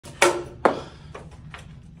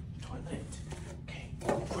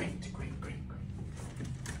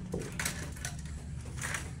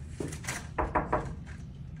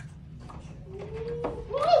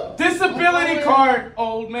disability card,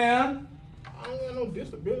 old man. I don't got no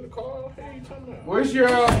disability card. What are you talking about? Where's your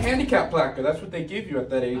handicap placard? That's what they give you at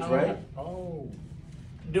that age, right? Oh.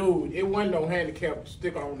 Dude, it wasn't no handicap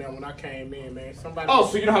sticker on there when I came in, man. Somebody. Oh,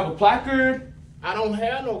 so you don't have a placard? I don't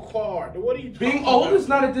have no card. What are you talking Being old about? is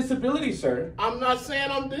not a disability, sir. I'm not saying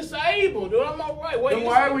I'm disabled, dude. I'm all right. Wait, Then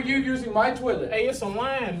why were you using my toilet? Hey, it's a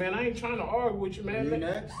line, man. I ain't trying to argue with you, man. You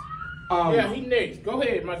next? Yeah, he next. Go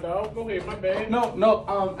ahead, my dog. Go ahead, my bad.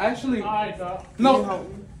 No, actually. All right, dog. No.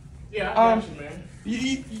 Yeah, I got you,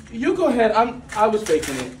 man. You go ahead. I was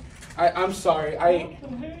faking it. I'm sorry.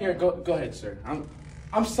 Here, go ahead, sir.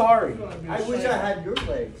 I'm sorry. I wish I had your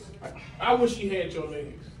legs. I wish you had your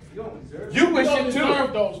legs. You don't deserve it. You wish You don't it too.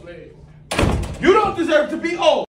 deserve those legs. You don't deserve to be old.